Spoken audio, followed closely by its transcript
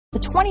The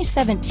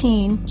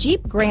 2017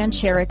 Jeep Grand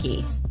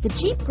Cherokee. The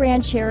Jeep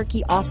Grand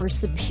Cherokee offers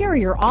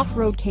superior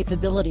off-road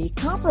capability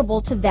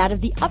comparable to that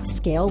of the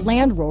upscale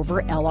Land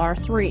Rover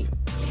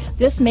LR3.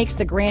 This makes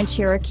the Grand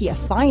Cherokee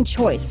a fine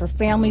choice for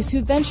families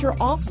who venture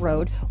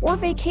off-road or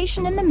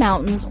vacation in the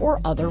mountains or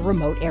other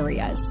remote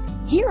areas.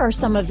 Here are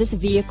some of this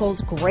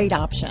vehicle's great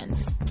options: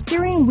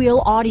 steering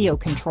wheel audio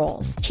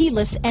controls,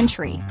 keyless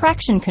entry,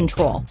 traction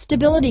control,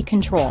 stability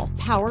control,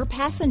 power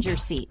passenger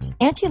seat,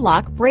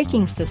 anti-lock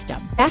braking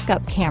system,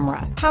 backup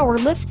camera, power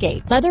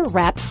liftgate,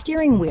 leather-wrapped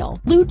steering wheel,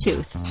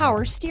 Bluetooth,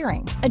 power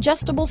steering,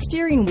 adjustable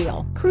steering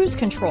wheel, cruise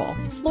control,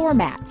 floor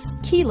mats,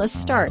 keyless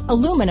start,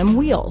 aluminum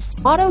wheels,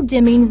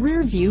 auto-dimming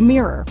rear-view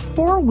mirror,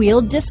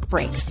 four-wheel disc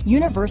brakes,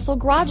 universal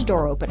garage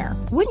door opener.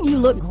 Wouldn't you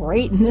look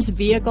great in this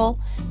vehicle?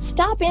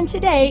 Stop in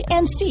today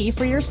and see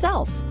for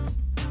yourself.